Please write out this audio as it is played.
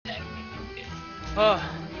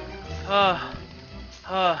Oh, oh,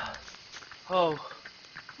 oh, oh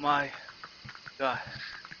my god.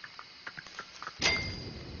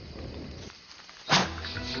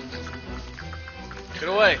 Get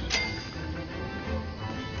away.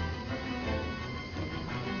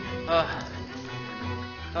 Uh,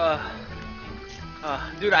 uh,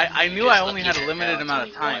 dude, I knew You're I just only lucky had a that now limited it's amount of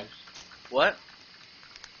only one. time. What?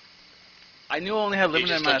 I knew I only had a You're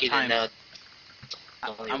limited just amount of lucky that time. now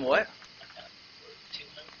it's only I'm one. what? 2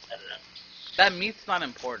 hounds? I don't know. That meat's not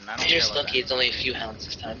important. I don't You're care just about lucky that. it's only a few hounds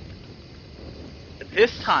this time.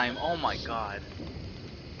 This time, oh my god.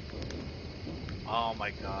 Oh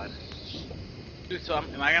my god. Dude, so am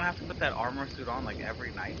I gonna have to put that armor suit on like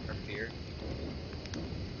every night for fear?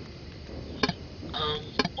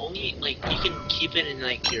 Only like you can keep it in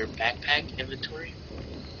like your backpack inventory,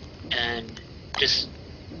 and just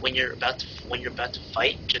when you're about to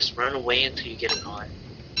fight, just run away until you get it on.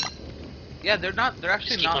 Yeah, they're Just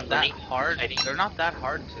actually keep on not that running, hard. fighting. They're not that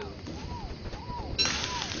hard to.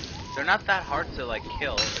 They're not that hard to like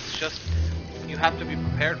kill. It's just you have to be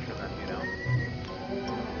prepared for them, you know?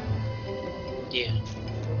 Yeah.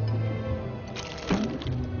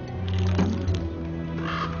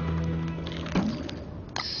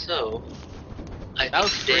 So, I That think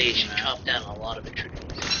was today you freaky, should man. chop down a lot of the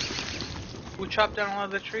trees. Who chopped down a lot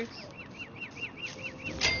of the trees?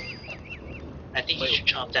 I think you Wait, should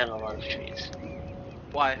chop down a lot of trees.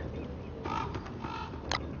 why?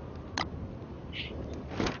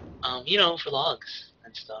 You know, for logs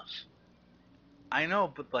and stuff. I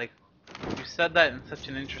know, but like, you said that in such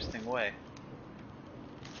an interesting way.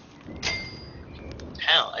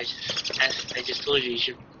 How? I just told you you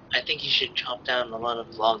should. I think you should chop down a lot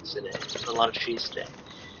of logs today, a lot of trees today.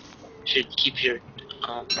 Should keep your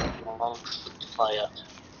log supply up.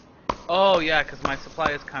 Oh yeah, because my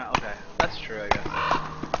supply is kind of okay. That's true, I guess.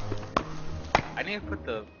 I need to put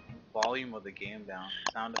the volume of the game down.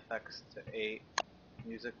 Sound effects to 8,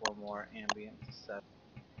 music 1 more, ambient to 7.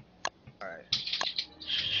 All right.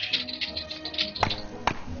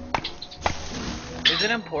 Is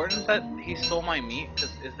it important that he stole my meat? Cause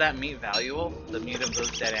is that meat valuable? The meat of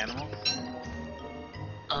those dead animals?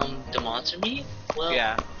 The monster meat. Well,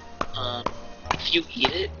 Yeah. um, if you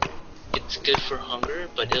eat it, it's good for hunger,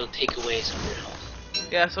 but it'll take away some of your health.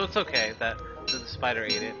 Yeah, so it's okay that the spider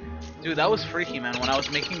ate it. Dude, that was freaky, man. When I was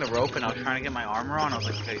making the rope and I was trying to get my armor on, I was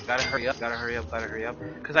like, okay, gotta hurry up, gotta hurry up, gotta hurry up.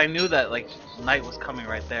 Because I knew that, like, night was coming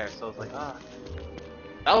right there. So I was like, ah.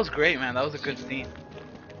 That was great, man. That was a good scene.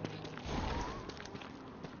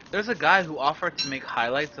 There's a guy who offered to make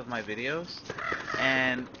highlights of my videos,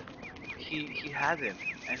 and he hasn't.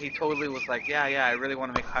 And he totally was like, yeah, I really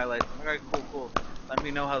want to make highlights. I'm like, alright, cool. Let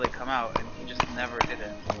me know how they come out. And he just never did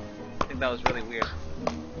it. I think that was really weird.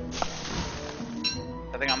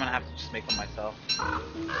 I think I'm gonna have to just make them myself.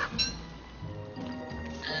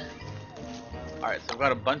 Alright, so I've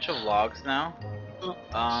got a bunch of logs now.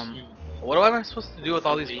 What am I supposed to do with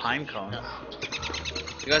all these pine cones?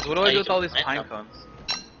 You guys, what do I do You with can all these plant pine them. cones?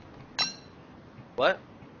 What?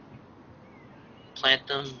 Plant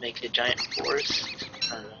them, make a giant forest.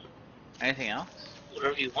 I don't know. Anything else?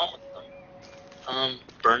 Whatever you want with them.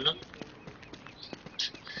 Burn them.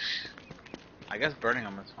 I guess burning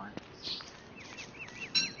them is fine.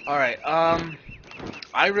 Alright,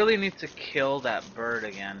 I really need to kill that bird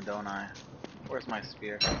again, don't I? Where's my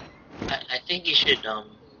spear? I think you should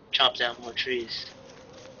chop down more trees.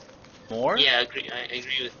 More? Yeah, I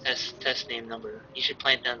agree with test name number. You should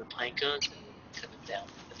plant down the pine cones and cut them down,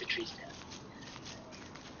 cut the trees down.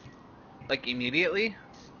 Like immediately?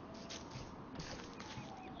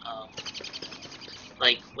 Um,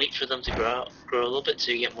 like wait for them to grow a little bit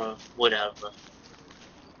so you get more wood out of them.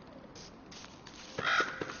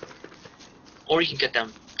 Or you can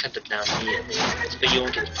cut them down immediately, but you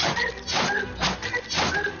won't get the pine cones.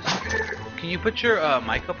 Can you put your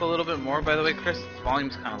mic up a little bit more, by the way, Chris? The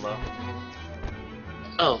volume's kind of low.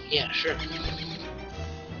 Oh yeah, sure.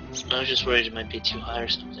 I was just worried it might be too high or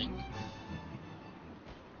something.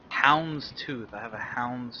 Hound's tooth. I have a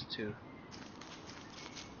hound's tooth.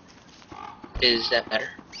 Is that better?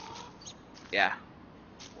 Yeah.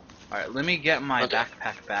 Alright, let me get my Okay.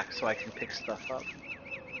 backpack back so I can pick stuff up.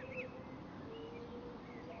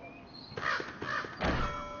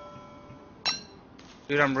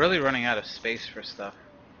 Dude, I'm really running out of space for stuff.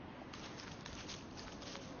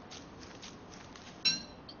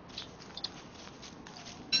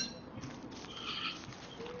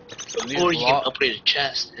 Or you can upgrade a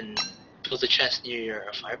chest and build a chest near your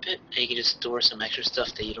fire pit, and you can just store some extra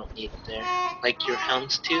stuff that you don't need there. Like your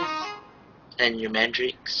hound's tooth, and your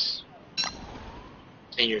mandrakes,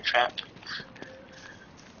 and your trap.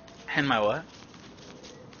 And my what?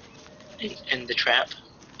 in the trap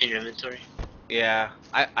in your inventory? Yeah,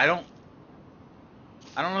 I don't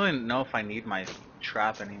really know if I need my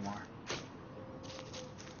trap anymore.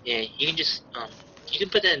 Yeah, you can just you can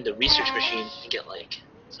put that in the research machine and get like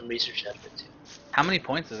some research out of it too. How many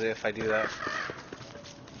points is it if I do that?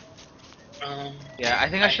 Um, Yeah, I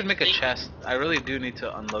think I I should make a think chest. I really do need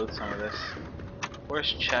to unload some of this.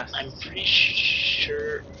 Where's I'm chests? pretty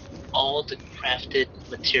sure all the crafted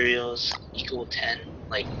materials equal 10,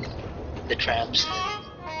 like the traps and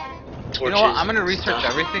You know what? torches I'm gonna and research stuff.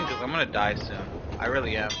 everything because I'm gonna die soon. I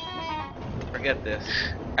really am. Forget this.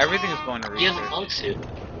 Everything is going to You have a research. log suit.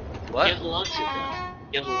 You What? have a log suit though.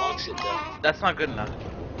 You have a log suit though. That's not good enough.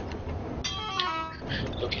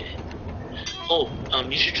 Okay. Oh,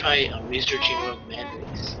 you should try researching rogue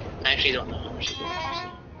mandrakes. I actually don't know how much you get.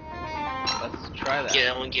 Let's try Yeah, that.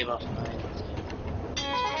 that one gave off 9.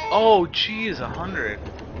 Oh, geez, 100.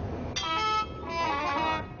 Oh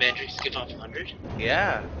God. Mandrakes give off 100?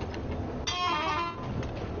 Yeah.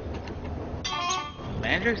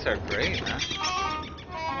 Mandrakes are great, man.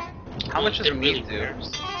 How Well, much does they're really meat do? rare.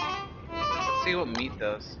 So. Let's see what meat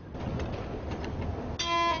does.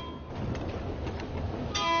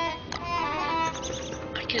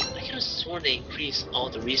 I could have sworn they increased all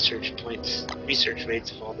the research points, research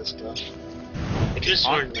rates of all this stuff. I could have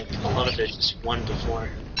Hon sworn like a lot of it just won before.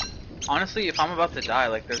 Honestly, if I'm about to die,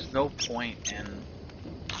 like, there's no point in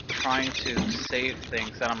trying to save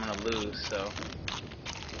things that I'm gonna lose, so.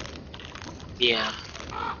 Yeah,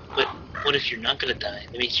 but what if you're not gonna die?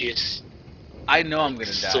 That means you just I know I'm like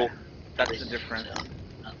gonna die. sold That's the everything. difference.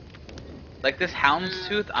 So. Like, this hound's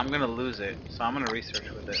tooth, I'm gonna lose it, so I'm gonna research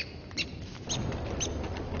with it.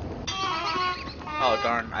 Oh,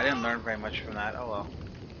 darn, I didn't learn very much from that. Oh well.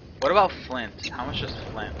 What about flint? How much is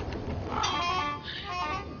flint?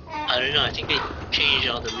 I don't know. I think they changed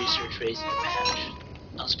all the research rates in the patch.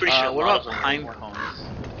 I was pretty sure a What lot of about them pine were 1. cones?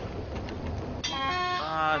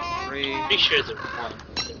 3. Pretty sure they're 1.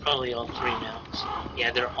 They're probably all 3 now. So,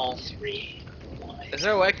 yeah, they're all 3. Why? Is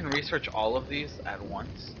there a way I can research all of these at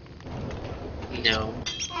once? No.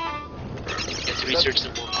 You have to research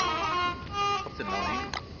them one. That's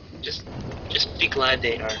annoying. Just, just be glad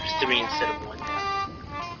they are 3 instead of 1 now.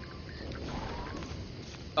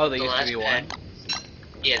 Oh, they The used to last be 1? pack,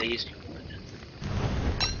 yeah, they used to be 1.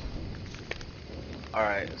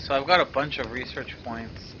 Alright, so I've got a bunch of research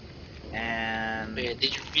points, and But yeah,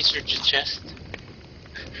 did you research the chest?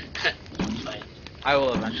 Fine. I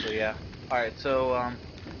will eventually, yeah. Alright, so,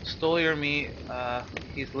 stole your meat,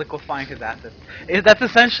 he's liquefying his assets. That's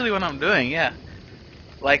essentially what I'm doing, yeah.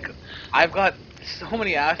 Like, I've got so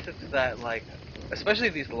many assets that, like, especially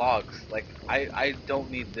these logs, like, I don't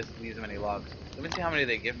need these many logs. Let me see how many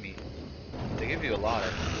they give me. They give you a lot, I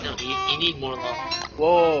think. No, you need more logs.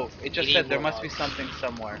 Whoa, it You just need said there more must be logs. something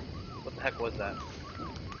somewhere. What the heck was that?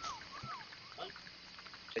 What?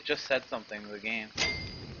 It just said something in the game.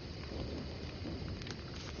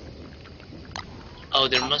 Oh,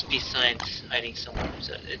 there must be signs hiding somewhere.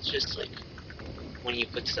 So it's just like when you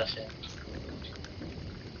put stuff in.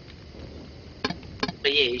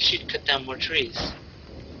 But yeah, you should cut down more trees.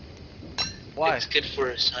 Why? It's good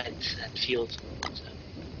for science and field. So.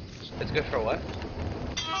 It's good for what?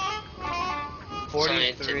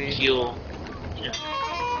 Science and 43. fuel. You know.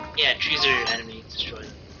 Yeah, trees are your enemy. Destroy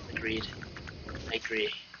them. Agreed. I agree.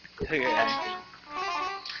 Tell your That's enemy.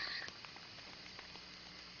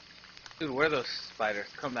 Dude, where are those spiders?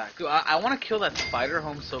 Come back. Dude, I want to kill that spider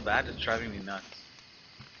home so bad, it's driving me nuts.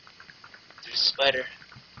 There's a spider.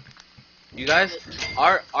 You guys,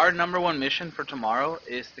 our number one mission for tomorrow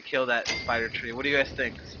is to kill that spider tree. What do you guys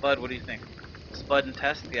think? Spud, what do you think? Spud and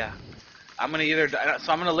test? Yeah. I'm gonna either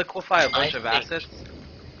so I'm gonna liquefy a bunch of assets.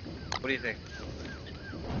 What do you think?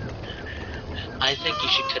 I think you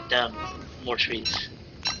should cut down more trees.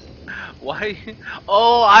 Why?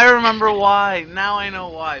 Oh, I remember why. Now I know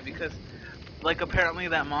why. Because, like, apparently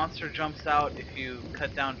that monster jumps out if you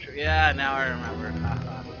cut down trees. Yeah, now I remember.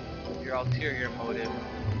 Your ulterior motive.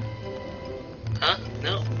 Huh?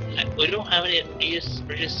 No. We don't have any.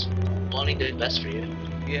 We're just wanting the best for you.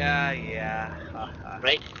 Yeah, yeah.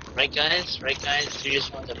 Right? Right, guys? Right, guys? We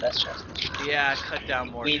just want the best chest. Yeah, cut down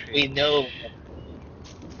more trees.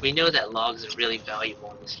 We know that logs are really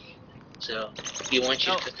valuable in this game. So we want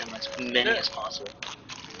you to cut them as many as possible.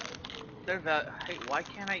 Hey, why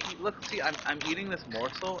can't I eat? Look, see, I'm eating this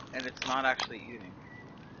morsel and it's not actually eating.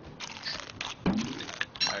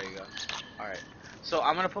 There you go. All right. So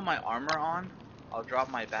I'm gonna put my armor on. I'll drop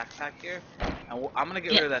my backpack here, and I'm gonna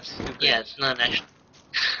get rid of that stupid. Yeah, it's not actually.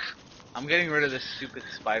 I'm getting rid of this stupid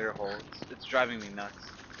spider hole. It's driving me nuts.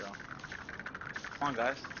 So, come on,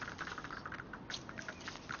 guys.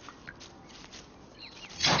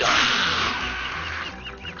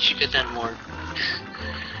 should get that more.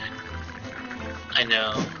 I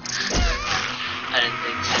know. I didn't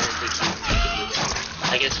think he could do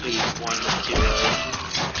that. I guess we warned him too early.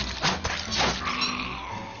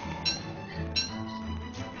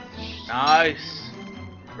 Nice.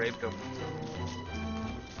 Raped him.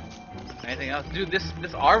 Anything else? Dude, this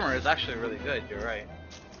armor is actually really good. You're right.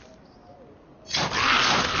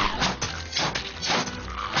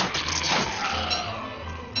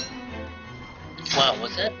 Wow,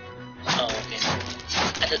 was that? Oh, okay.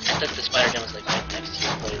 I thought the spider den was like right next to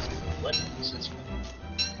your place. What? Since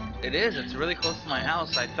It is. It's really close to my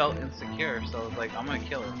house. I felt insecure, so I was like, I'm gonna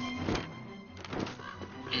kill it.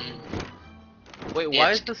 Wait, yeah,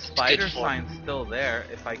 why is the it's spider good sign still there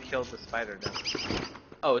if I killed the spider den?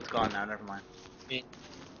 Oh, it's gone now. Never mind.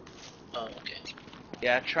 Oh, okay.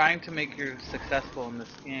 Yeah, trying to make you successful in this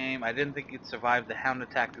game. I didn't think you'd survive the hound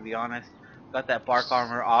attack, to be honest. Got that bark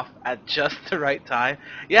armor off at just the right time.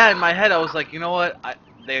 Yeah, in my head I was like, you know what?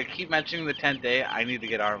 They keep mentioning the 10th day. I need to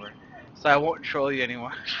get armor, so I won't troll you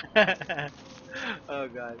anymore. Oh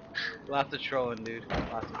god, lots of trolling, dude.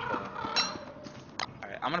 Lots of trolling. All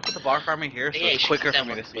right, I'm gonna put the bark armor here, so Yeah, you it's should quicker get for that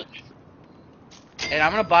me more to trees. switch. And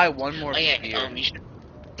I'm gonna buy one more Oh yeah, spear. you should.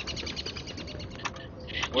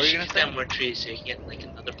 What are you gonna get say? that more trees so you can get like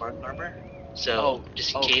another bark armor. So Oh,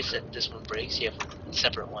 just in oh, case that this one breaks, you have a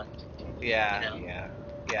separate one. yeah, You know?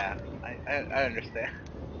 yeah. I understand.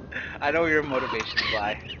 I know where your motivations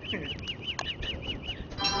lie.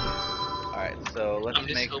 Alright, so let's I'm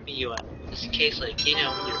just make... hoping you, just in case like your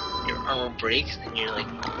armor breaks and you're like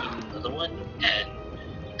you need another one and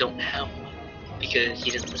you don't have one because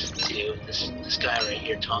you didn't listen to this guy right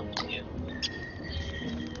here talking to you.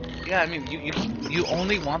 Yeah, I mean, you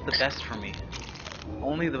only want the best for me.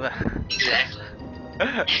 Only the best. Exactly.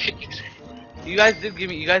 Exactly. You guys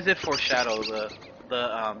did foreshadow the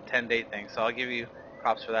 10-day thing, so I'll give you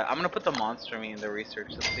props for that. I'm gonna put the monster meat in the research.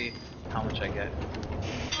 Let's see how much I get.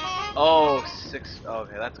 Oh, 6. Oh,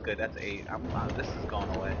 okay, that's good. That's 8. This is going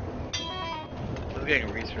away. This is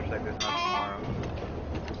getting research like there's no tomorrow.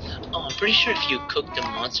 Oh, I'm pretty sure if you cook the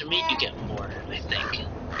monster meat, you get more. I think.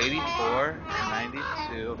 84,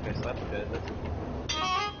 92. Okay, so that's good. That's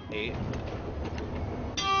 8.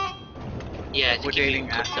 Yeah, I think if you Liquidating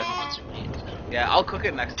cook the assets. monster meat. Yeah, I'll cook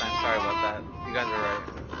it next time. Sorry about that. You guys are right.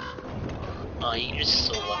 Oh, you're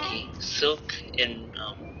so lucky. Silk in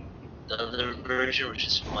the other version was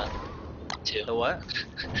just 1, 2. The what?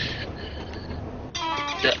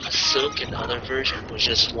 The silk in the other version was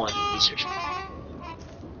just 1 research.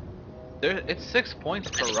 It's 6 points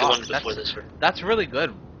I per think the rock. one before this one. That's really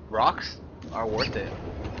good. Rocks are worth it.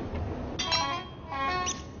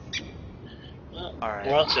 Well, Alright.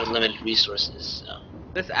 we're also limited resources, so.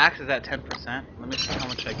 This axe is at 10%. Let me see how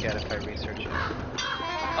much I get if I research it.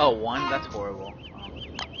 Oh, 1? That's horrible.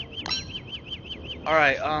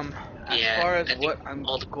 Alright, as far as what I'm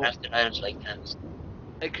all the crafted items like that.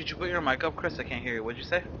 Hey, could you put your mic up, Chris? I can't hear you. What'd you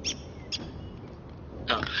say?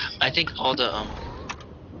 No, I think all the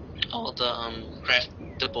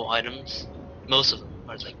craftable items, most of them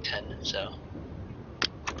are like 10. So.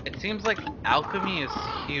 It seems like alchemy is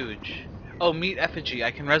huge. Oh, meat effigy.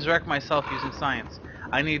 I can resurrect myself using science.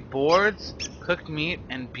 I need boards, cooked meat,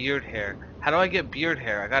 and beard hair. How do I get beard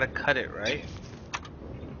hair? I gotta cut it, right?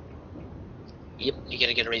 Yep, you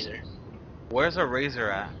gotta get a razor. Where's a razor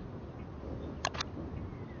at?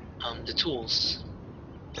 The tools.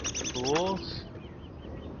 Tools?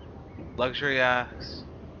 Luxury axe.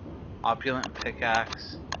 Opulent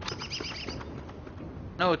pickaxe.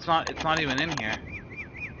 No, it's not. It's not even in here.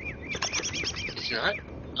 It's not?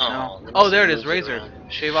 No. Oh, Oh, there it is. Razor.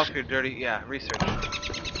 Shave off your dirty. Yeah, research.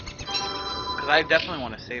 Because I definitely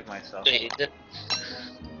want to save myself. Wait,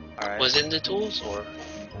 Alright. was it in the tools or?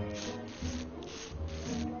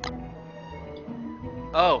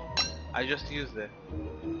 Oh, I just used it.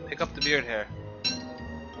 Pick up the beard hair.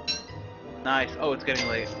 Nice. Oh, it's getting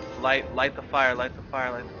late. Light the fire. Light the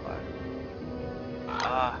fire. Light the fire.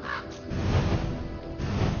 Ah.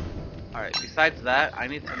 Alright, besides that, I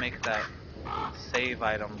need to make that save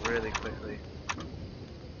item really quickly.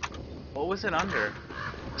 What was it under?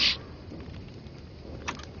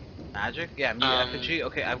 Magic? Yeah, meat effigy.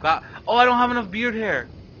 Okay, I've got... Oh, I don't have enough beard hair!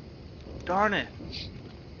 Darn it.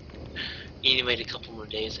 You need to wait a couple more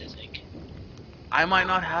days, I think. I might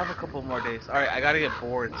not have a couple more days. Alright, I gotta get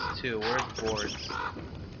boards, too. Where's boards?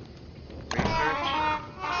 Research?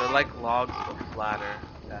 They're like logs, but flatter.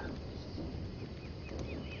 Yeah.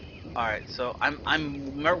 Alright, so I'm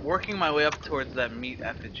working my way up towards that meat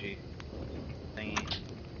effigy thingy.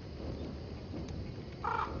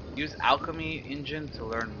 Use alchemy engine to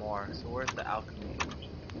learn more. So where's the alchemy engine?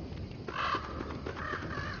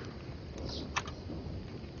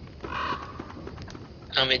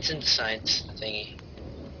 It's in the science thingy.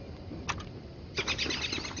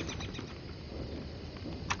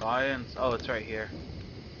 Science. Oh, it's right here.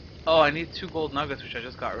 Oh, I need 2 gold nuggets, which I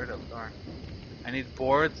just got rid of. Darn. I need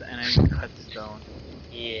boards and I need cut stone.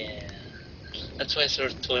 Yeah. That's why I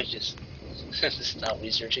sort of told you to stop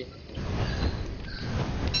researching.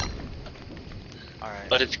 Alright.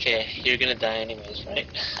 But it's okay. You're gonna die anyways, right?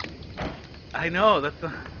 I know, that's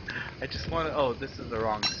the... I just want to... Oh, this is the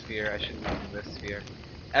wrong sphere. I should be using this sphere.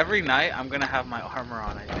 Every night, I'm gonna have my armor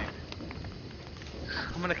on, I think.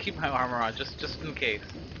 I'm gonna keep my armor on, just in case.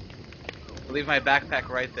 I'll leave my backpack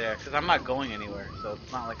right there, because I'm not going anywhere, so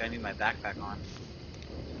it's not like I need my backpack on.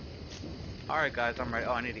 Alright guys, I'm ready.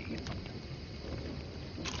 Oh, I need to eat something.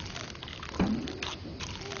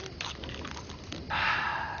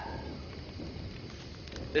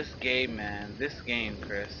 This game, man. This game,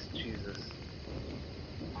 Chris. Jesus.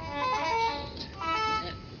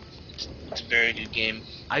 It's a very good game.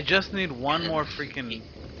 I just need one more freaking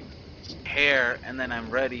hair, and then I'm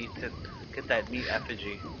ready to get that meat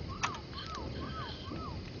effigy.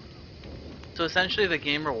 So essentially, the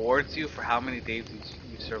game rewards you for how many days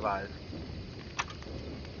you survive.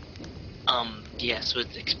 Yes,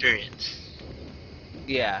 with experience.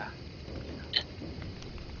 Yeah.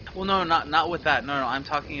 Well, no, not with that. No, I'm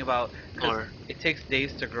talking about because it takes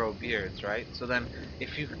days to grow beards, right? So then,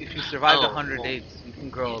 if you survive 100 days, you can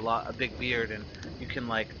grow a big beard, and you can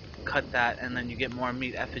like cut that, and then you get more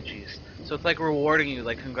meat effigies. So it's like rewarding you,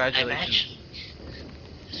 like congratulations.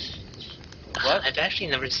 What? I've actually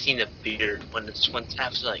never seen a beard when it's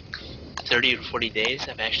after like 30 or 40 days.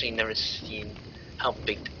 I've actually never seen how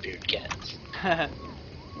big the beard gets.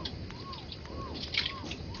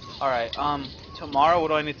 Alright, tomorrow what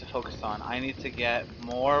do I need to focus on? I need to get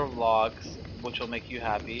more logs, which will make you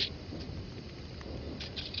happy.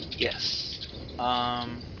 Yes. I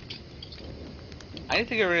need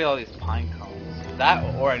to get rid of all these pine cones. That,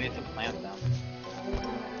 or I need to plant them.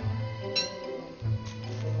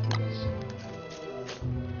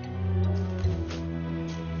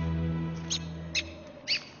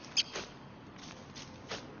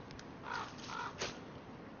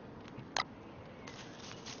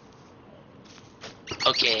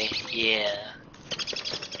 Okay, yeah.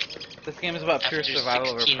 This game is about pure survival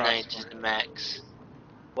over 16 nights is prospering. the max.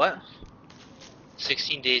 What?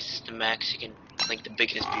 16 days is the max you can, like the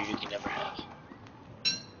biggest beard you can ever have.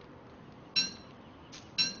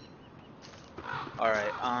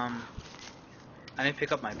 Alright, I need to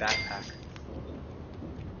pick up my backpack.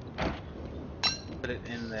 Put it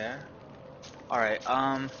in there. Alright,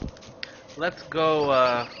 let's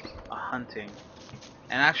go, hunting.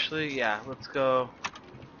 And actually, yeah, let's go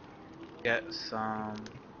get some...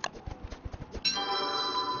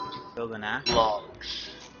 Build an axe.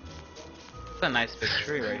 Logs. It's a nice big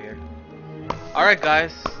tree right here. Alright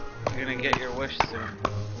guys, you're gonna get your wish soon.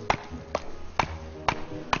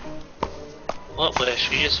 What wish?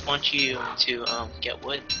 We just want you to get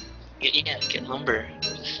wood. Get lumber.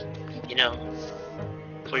 Just, you know,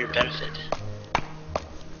 for your benefit.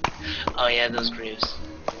 Oh yeah, those graves.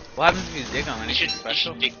 What happens if you dig them? Anything You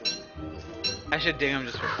special? should dig. I should dig them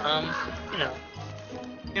just for fun. You know.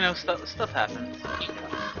 You know, stuff happens.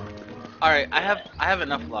 Alright, I have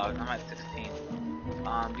enough logs. I'm at 16.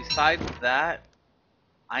 Besides that,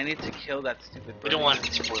 I need to kill that stupid bird. We don't want it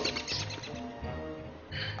to spoil it.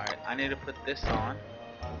 Alright, I need to put this on.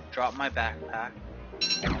 Drop my backpack.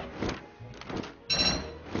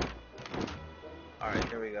 Alright,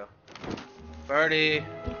 here we go. Birdie!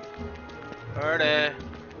 Birdie!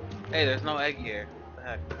 Hey, there's no egg here. What the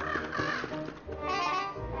heck?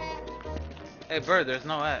 Hey bird, there's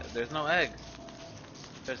no egg. There's no egg.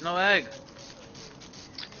 There's no egg.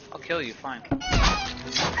 I'll kill you, fine.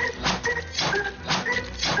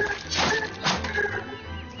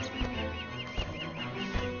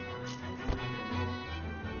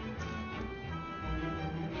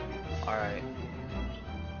 Alright.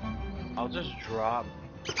 I'll just drop...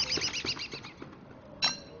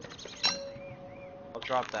 I'll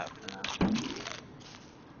drop that for now.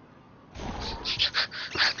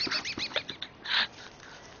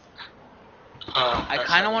 I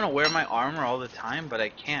kind of want to wear my armor all the time, but I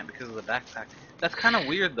can't because of the backpack. That's kind of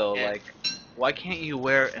weird though, Yeah. like, why can't you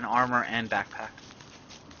wear an armor and backpack?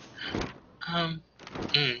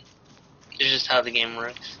 It's just how the game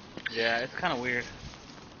works. Yeah, it's kind of weird.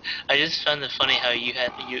 I just found it funny how you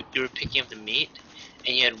were picking up the meat,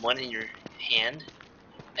 and you had one in your hand,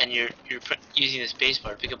 and you're using the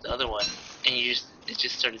spacebar to pick up the other one, and it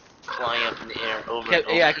just started flying up in the air over and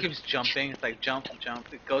over. Yeah, it keeps jumping. It's like jump,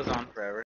 jump. It goes on forever.